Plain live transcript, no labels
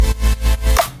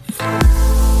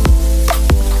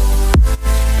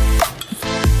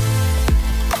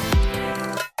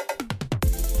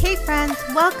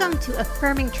to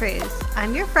Affirming Truths.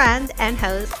 I'm your friend and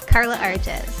host, Carla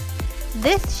Arges.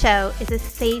 This show is a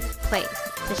safe place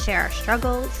to share our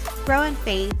struggles, grow in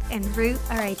faith, and root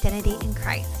our identity in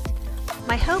Christ.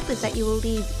 My hope is that you will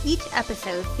leave each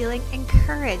episode feeling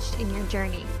encouraged in your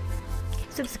journey.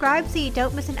 Subscribe so you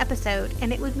don't miss an episode,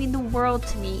 and it would mean the world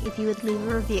to me if you would leave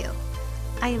a review.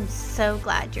 I am so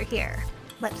glad you're here.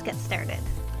 Let's get started.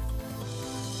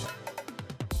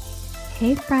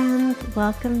 Hey friends,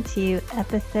 welcome to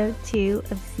episode 2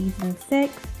 of season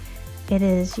 6. It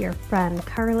is your friend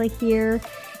Carla here,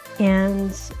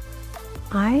 and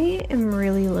I am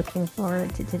really looking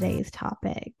forward to today's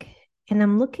topic. And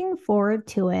I'm looking forward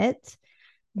to it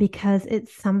because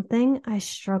it's something I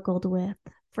struggled with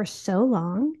for so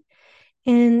long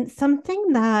and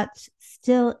something that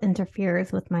still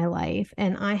interferes with my life.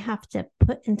 And I have to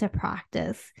put into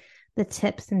practice the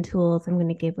tips and tools I'm going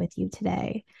to give with you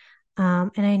today.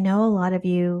 And I know a lot of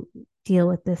you deal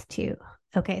with this too.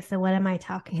 Okay, so what am I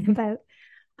talking about?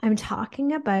 I'm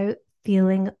talking about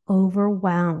feeling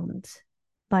overwhelmed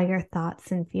by your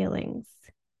thoughts and feelings.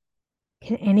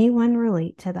 Can anyone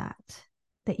relate to that?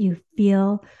 That you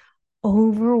feel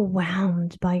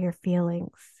overwhelmed by your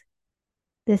feelings?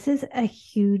 This is a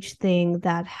huge thing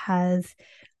that has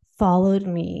followed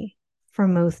me for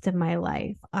most of my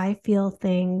life. I feel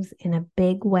things in a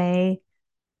big way.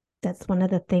 That's one of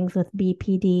the things with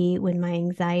BPD, when my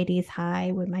anxiety is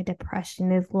high, when my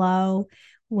depression is low,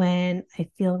 when I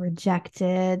feel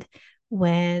rejected,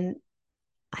 when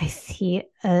I see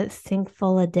a sink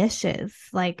full of dishes,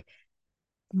 like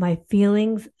my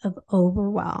feelings of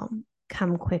overwhelm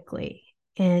come quickly.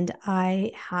 And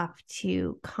I have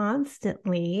to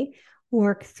constantly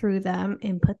work through them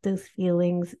and put those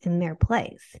feelings in their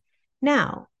place.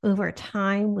 Now, over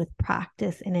time with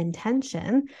practice and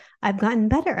intention, I've gotten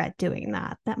better at doing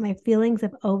that my feelings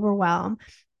of overwhelm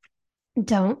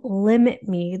don't limit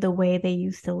me the way they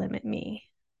used to limit me,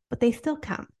 but they still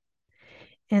come.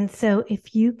 And so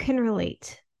if you can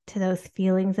relate to those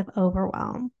feelings of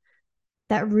overwhelm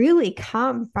that really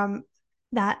come from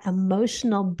that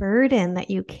emotional burden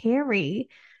that you carry,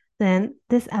 then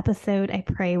this episode, I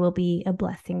pray, will be a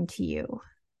blessing to you.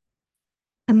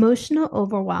 Emotional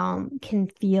overwhelm can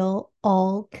feel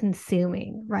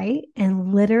all-consuming, right?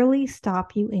 And literally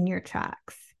stop you in your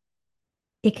tracks.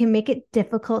 It can make it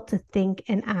difficult to think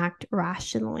and act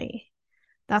rationally.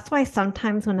 That's why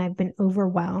sometimes when I've been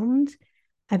overwhelmed,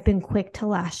 I've been quick to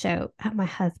lash out at my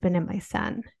husband and my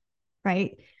son,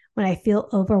 right? When I feel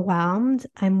overwhelmed,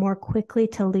 I'm more quickly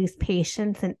to lose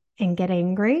patience and get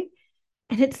angry.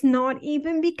 And it's not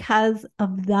even because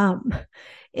of them.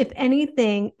 If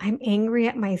anything, I'm angry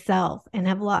at myself and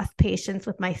have lost patience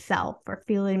with myself for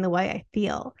feeling the way I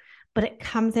feel, but it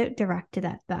comes out directed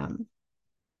at them.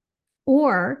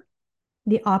 Or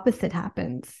the opposite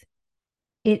happens.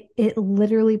 It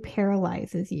literally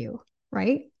paralyzes you,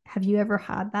 right? Have you ever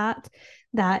had that?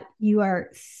 That you are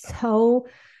so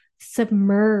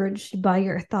submerged by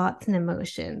your thoughts and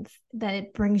emotions that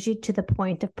it brings you to the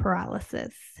point of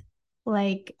paralysis.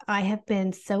 Like, I have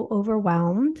been so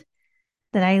overwhelmed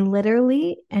that I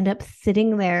literally end up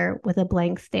sitting there with a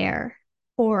blank stare,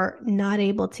 or not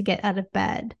able to get out of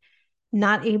bed,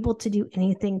 not able to do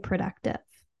anything productive.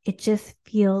 It just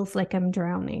feels like I'm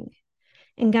drowning.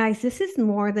 And guys, this is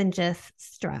more than just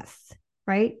stress,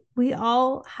 right? We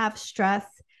all have stress.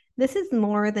 This is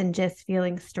more than just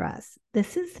feeling stress.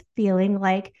 This is feeling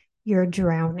like you're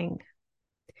drowning,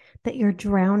 that you're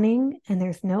drowning and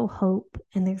there's no hope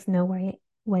and there's no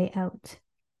way out,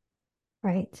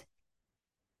 right?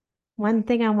 One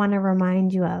thing I want to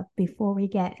remind you of before we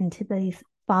get into these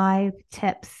 5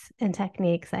 tips and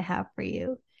techniques I have for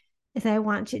you is I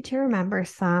want you to remember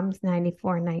Psalms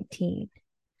 94:19,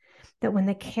 that when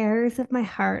the cares of my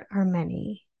heart are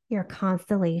many, your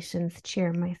constellations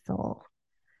cheer my soul.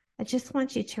 I just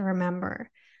want you to remember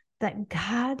that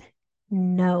God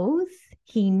knows,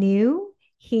 He knew,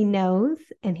 He knows,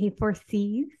 and He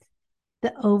foresees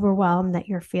the overwhelm that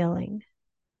you're feeling,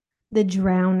 the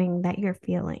drowning that you're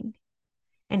feeling.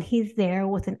 And He's there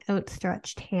with an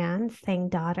outstretched hand saying,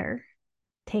 daughter,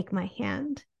 take my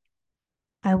hand.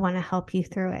 I want to help you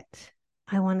through it.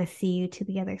 I want to see you to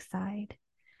the other side.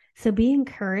 So be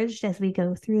encouraged as we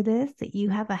go through this, that you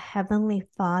have a heavenly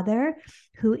Father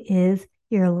who is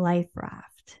your life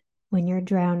raft when you're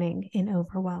drowning in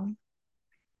overwhelm.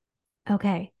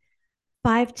 Okay,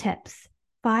 5 tips.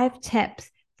 5 tips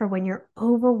for when you're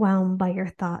overwhelmed by your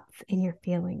thoughts and your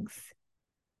feelings.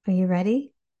 Are you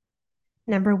ready?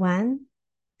 Number 1,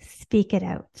 speak it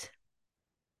out.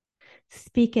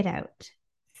 Speak it out.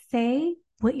 Say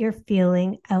what you're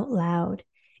feeling out loud.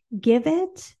 Give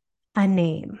it a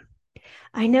name.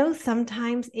 I know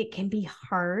sometimes it can be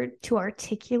hard to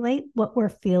articulate what we're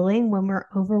feeling when we're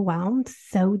overwhelmed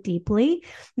so deeply.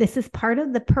 This is part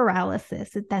of the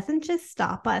paralysis. It doesn't just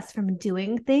stop us from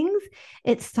doing things,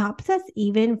 it stops us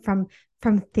even from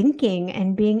thinking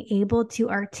and being able to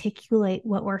articulate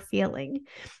what we're feeling.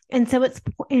 And so it's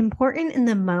important in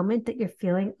the moment that you're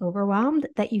feeling overwhelmed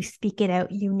that you speak it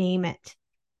out, you name it.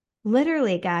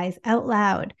 Literally, guys, out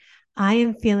loud. I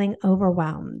am feeling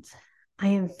overwhelmed. I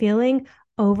am feeling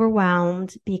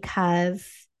overwhelmed because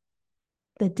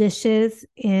the dishes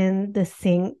in the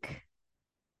sink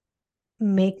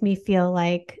make me feel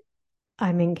like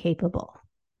I'm incapable.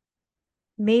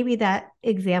 Maybe that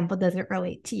example doesn't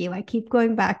relate to you. I keep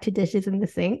going back to dishes in the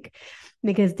sink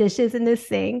because dishes in the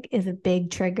sink is a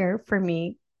big trigger for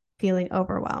me feeling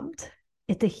overwhelmed.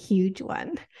 It's a huge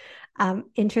one.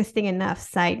 Interesting enough,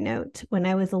 side note, when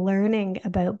I was learning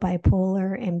about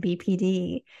bipolar and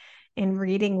BPD and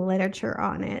reading literature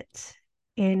on it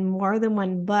in more than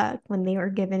one book, when they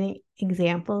were giving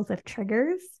examples of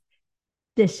triggers,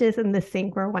 dishes in the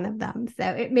sink were one of them. So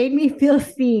it made me feel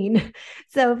seen.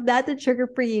 So if that's a trigger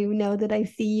for you, know that I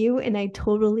see you and I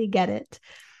totally get it.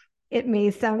 It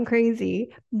may sound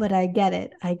crazy, but I get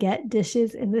it. I get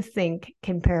dishes in the sink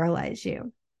can paralyze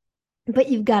you. But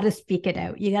you've got to speak it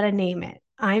out. You got to name it.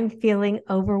 I'm feeling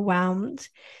overwhelmed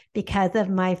because of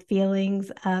my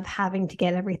feelings of having to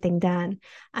get everything done.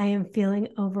 I am feeling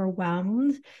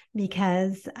overwhelmed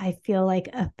because I feel like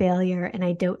a failure and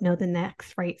I don't know the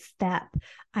next right step.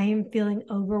 I am feeling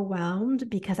overwhelmed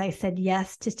because I said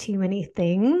yes to too many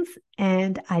things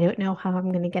and I don't know how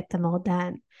I'm going to get them all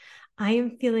done. I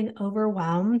am feeling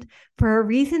overwhelmed for a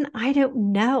reason I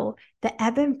don't know. The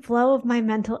ebb and flow of my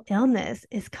mental illness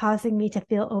is causing me to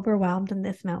feel overwhelmed in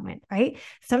this moment, right?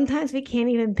 Sometimes we can't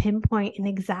even pinpoint an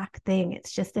exact thing,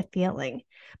 it's just a feeling,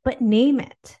 but name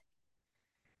it.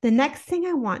 The next thing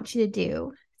I want you to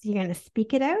do is you're going to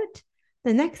speak it out.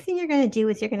 The next thing you're going to do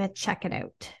is you're going to check it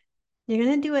out. You're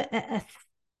going to do a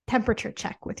temperature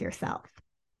check with yourself.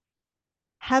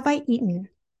 Have I eaten?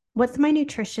 What's my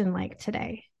nutrition like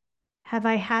today? Have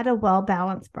I had a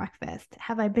well-balanced breakfast?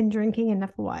 Have I been drinking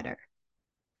enough water?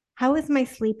 How was my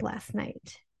sleep last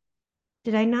night?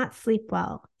 Did I not sleep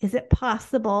well? Is it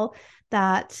possible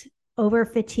that over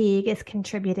fatigue is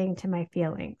contributing to my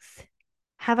feelings?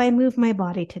 Have I moved my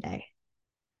body today?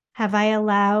 Have I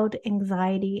allowed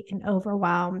anxiety and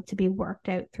overwhelm to be worked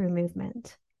out through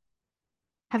movement?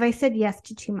 Have I said yes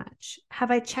to too much? Have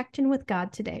I checked in with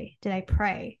God today? Did I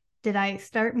pray? Did I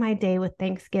start my day with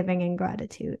thanksgiving and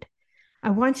gratitude? I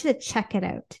want you to check it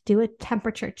out, do a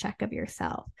temperature check of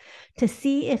yourself to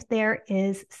see if there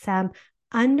is some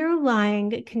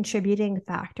underlying contributing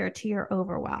factor to your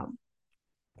overwhelm.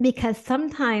 Because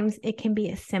sometimes it can be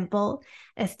as simple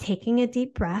as taking a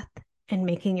deep breath and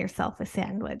making yourself a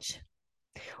sandwich,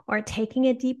 or taking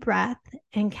a deep breath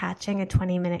and catching a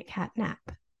 20-minute cat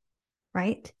nap,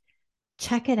 right?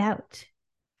 Check it out.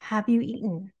 Have you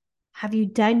eaten? Have you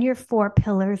done your 4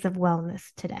 pillars of wellness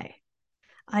today?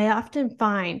 I often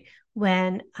find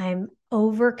when I'm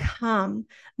overcome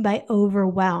by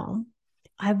overwhelm,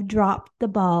 I've dropped the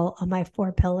ball on my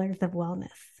 4 pillars of wellness.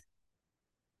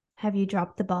 Have you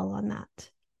dropped the ball on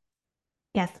that?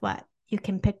 Guess what? You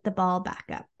can pick the ball back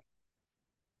up.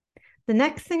 The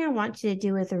next thing I want you to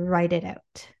do is write it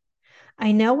out.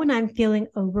 I know when I'm feeling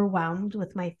overwhelmed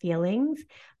with my feelings,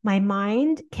 my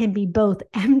mind can be both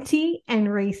empty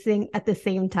and racing at the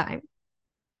same time.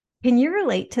 Can you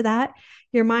relate to that?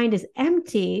 Your mind is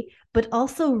empty, but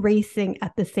also racing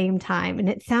at the same time. And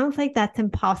it sounds like that's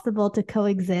impossible to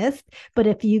coexist. But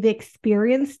if you've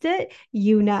experienced it,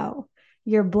 you know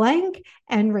you're blank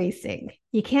and racing.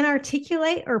 You can't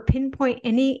articulate or pinpoint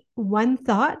any one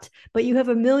thought, but you have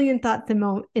a million thoughts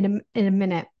in a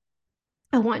minute.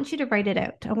 I want you to write it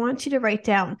out. I want you to write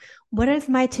down, what is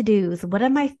my to-dos? What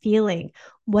am I feeling?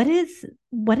 What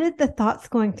are the thoughts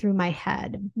going through my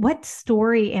head? What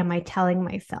story am I telling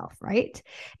myself, right?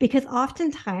 Because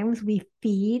oftentimes we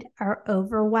feed our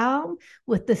overwhelm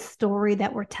with the story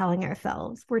that we're telling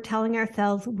ourselves. We're telling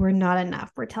ourselves we're not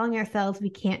enough. We're telling ourselves we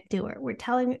can't do it. We're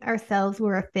telling ourselves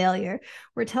we're a failure.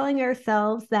 We're telling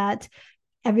ourselves that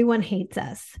everyone hates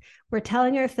us. We're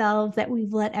telling ourselves that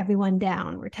we've let everyone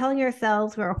down. We're telling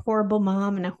ourselves we're a horrible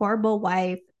mom and a horrible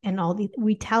wife and all these.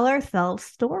 We tell ourselves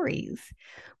stories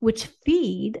which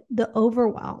feed the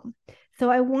overwhelm. So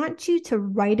I want you to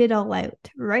write it all out.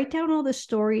 Write down all the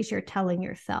stories you're telling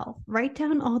yourself. Write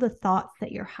down all the thoughts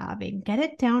that you're having. Get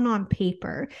it down on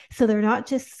paper so they're not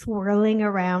just swirling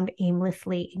around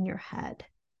aimlessly in your head.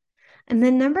 And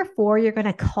then number 4, you're going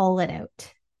to call it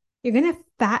out. You're going to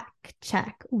fact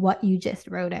check what you just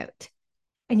wrote out.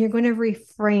 and you're going to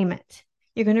reframe it.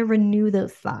 You're going to renew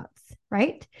those thoughts,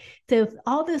 right? So if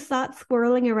all those thoughts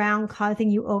swirling around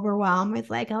causing you overwhelm, it's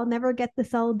like, I'll never get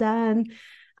this all done.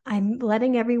 I'm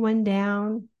letting everyone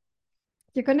down.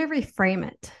 You're going to reframe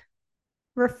it.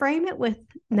 Reframe it with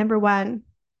number one,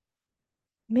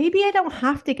 maybe I don't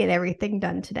have to get everything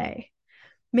done today.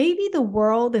 Maybe the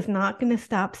world is not going to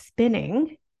stop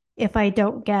spinning if I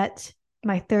don't get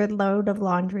my third load of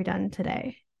laundry done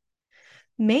today.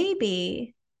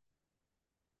 Maybe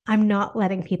I'm not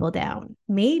letting people down.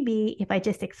 Maybe if I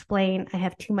just explain I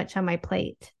have too much on my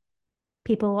plate,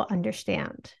 people will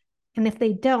understand. And if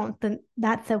they don't, then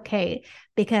that's okay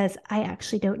because I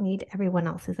actually don't need everyone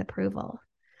else's approval.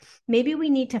 Maybe we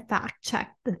need to fact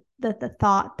check the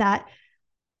thought that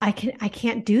I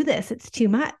can't do this. It's too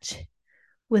much,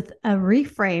 with a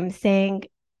reframe saying,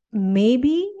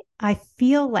 maybe I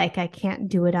feel like I can't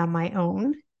do it on my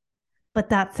own, but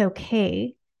that's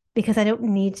okay because I don't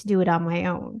need to do it on my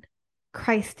own.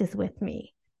 Christ is with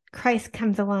me. Christ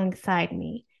comes alongside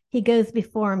me. He goes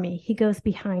before me. He goes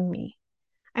behind me.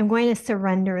 I'm going to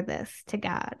surrender this to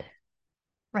God,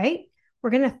 right?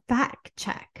 We're going to fact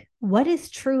check what is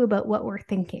true about what we're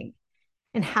thinking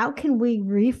and how can we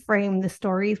reframe the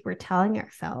stories we're telling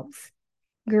ourselves,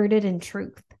 girded in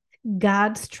truth,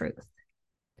 God's truth.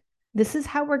 This is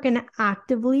how we're going to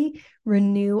actively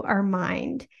renew our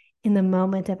mind in the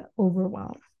moment of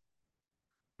overwhelm.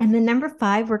 And then number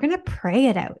 5, we're going to pray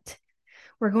it out.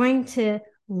 We're going to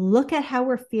look at how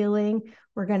we're feeling.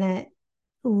 We're going to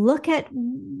look at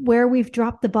where we've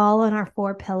dropped the ball on our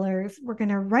 4 pillars. We're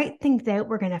going to write things out.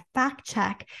 We're going to fact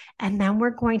check, and then we're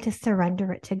going to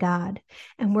surrender it to God.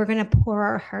 And we're going to pour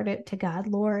our heart out to God.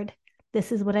 Lord,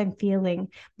 this is what I'm feeling,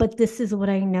 but this is what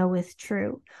I know is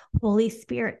true. Holy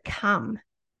Spirit, come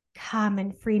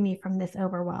and free me from this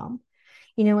overwhelm.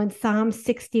 You know, in Psalm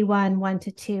 61,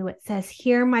 1-2, it says,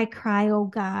 hear my cry, O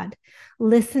God,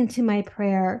 listen to my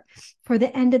prayer. For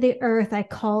the end of the earth, I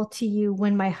call to you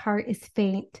when my heart is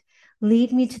faint.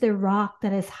 Lead me to the rock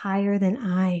that is higher than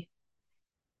I.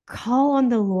 Call on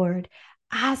the Lord.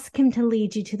 Ask him to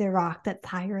lead you to the rock that's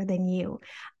higher than you.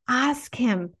 Ask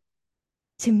him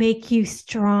to make you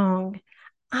strong.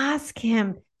 Ask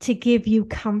him to give you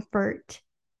comfort.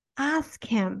 Ask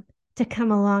him to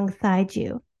come alongside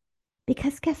you.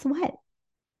 Because guess what?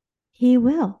 He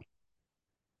will.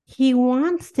 He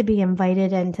wants to be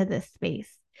invited into this space.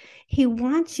 He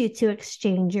wants you to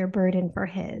exchange your burden for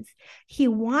his. He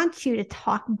wants you to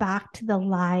talk back to the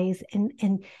lies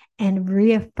and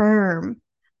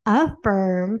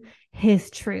affirm his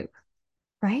truth,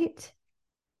 right?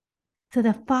 So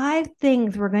the 5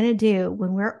 things we're going to do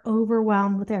when we're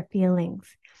overwhelmed with our feelings,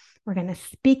 we're going to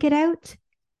speak it out.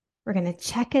 We're going to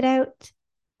check it out.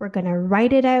 We're going to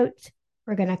write it out.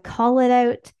 We're going to call it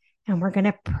out, and we're going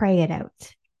to pray it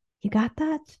out. You got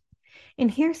that?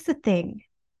 And here's the thing.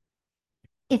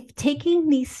 If taking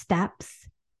these steps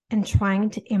and trying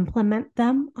to implement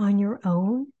them on your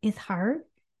own is hard,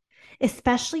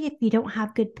 especially if you don't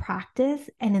have good practice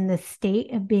and in the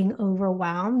state of being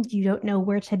overwhelmed, you don't know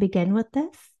where to begin with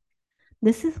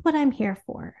this is what I'm here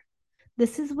for.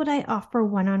 This is what I offer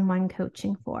one-on-one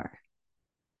coaching for.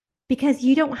 Because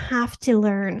you don't have to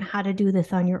learn how to do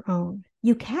this on your own.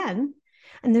 You can.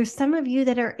 And there's some of you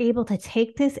that are able to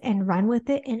take this and run with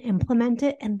it and implement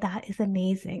it, and that is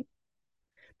amazing.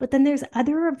 But then there's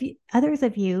others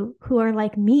of you who are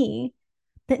like me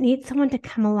that need someone to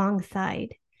come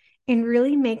alongside and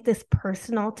really make this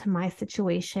personal to my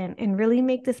situation and really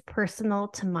make this personal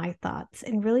to my thoughts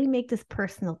and really make this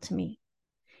personal to me.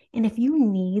 And if you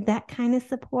need that kind of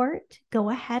support, go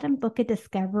ahead and book a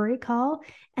discovery call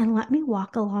and let me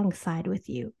walk alongside with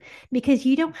you, because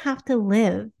you don't have to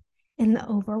live in the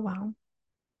overwhelm.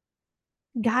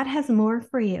 God has more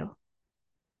for you.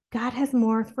 God has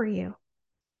more for you.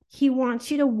 He wants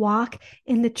you to walk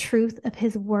in the truth of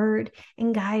his word.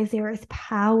 And guys, there is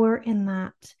power in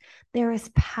that. There is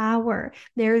power.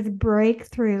 There is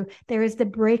breakthrough. There is the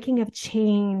breaking of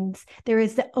chains. There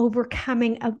is the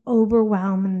overcoming of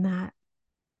overwhelm in that.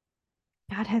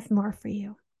 God has more for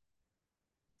you.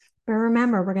 But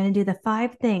remember, we're going to do the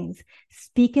 5 things.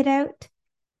 Speak it out,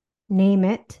 name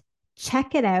it,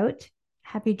 check it out.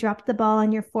 Have you dropped the ball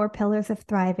on your 4 pillars of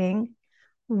thriving?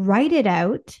 Write it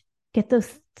out. Get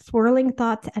those swirling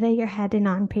thoughts out of your head and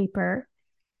on paper.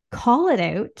 Call it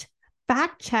out.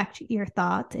 Fact check your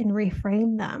thoughts and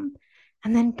reframe them.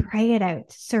 And then pray it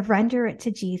out. Surrender it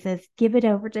to Jesus. Give it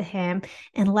over to him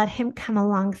and let him come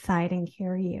alongside and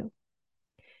hear you.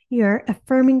 Your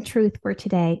affirming truth for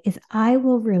today is, I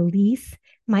will release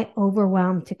my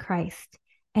overwhelm to Christ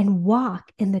and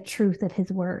walk in the truth of his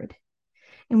word.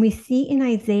 And we see in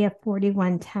Isaiah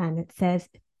 41:10, it says,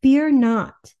 "Fear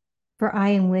not, for I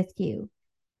am with you.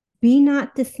 Be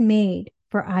not dismayed,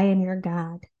 for I am your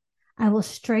God. I will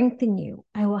strengthen you.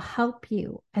 I will help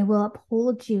you. I will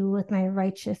uphold you with my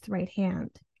righteous right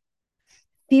hand."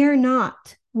 Fear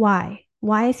not. Why?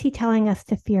 Why is he telling us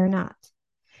to fear not?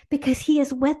 Because he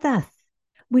is with us.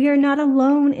 We are not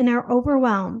alone in our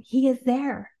overwhelm. He is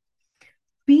there.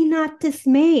 Be not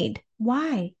dismayed.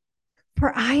 Why?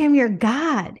 For I am your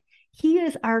God. He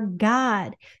is our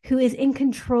God who is in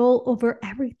control over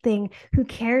everything, who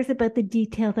cares about the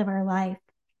details of our life.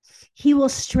 He will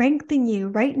strengthen you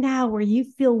right now where you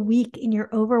feel weak in your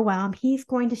overwhelm. He's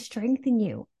going to strengthen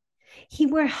you. He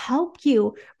will help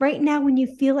you right now when you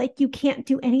feel like you can't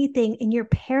do anything and you're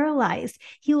paralyzed.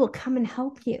 He will come and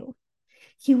help you.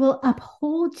 He will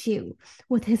uphold you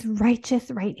with his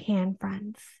righteous right hand,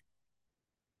 friends.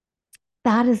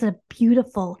 That is a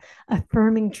beautiful,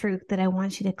 affirming truth that I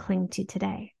want you to cling to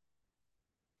today.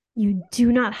 You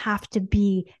do not have to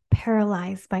be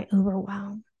paralyzed by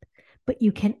overwhelm, but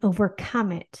you can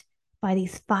overcome it by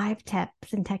these 5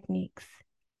 tips and techniques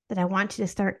that I want you to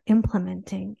start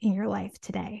implementing in your life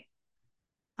today.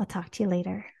 I'll talk to you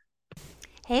later.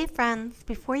 Hey friends,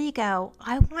 before you go,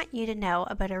 I want you to know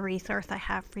about a resource I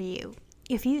have for you.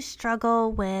 If you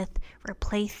struggle with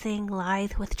replacing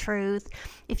lies with truth,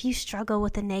 if you struggle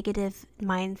with a negative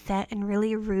mindset and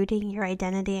really rooting your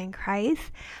identity in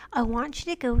Christ, I want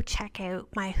you to go check out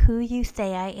my Who You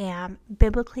Say I Am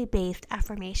biblically based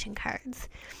affirmation cards.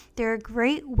 They're a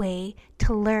great way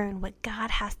to learn what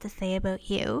God has to say about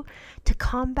you, to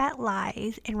combat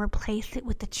lies and replace it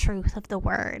with the truth of the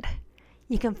Word.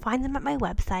 You can find them at my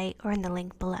website or in the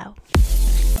link below.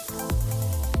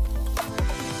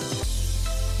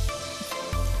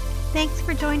 Thanks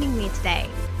for joining me today.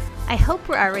 I hope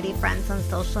we're already friends on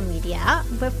social media,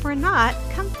 but if we're not,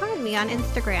 come find me on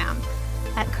Instagram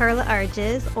at Carla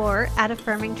Arges or at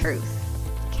Affirming Truth.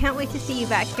 Can't wait to see you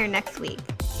back here next week.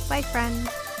 Bye, friends.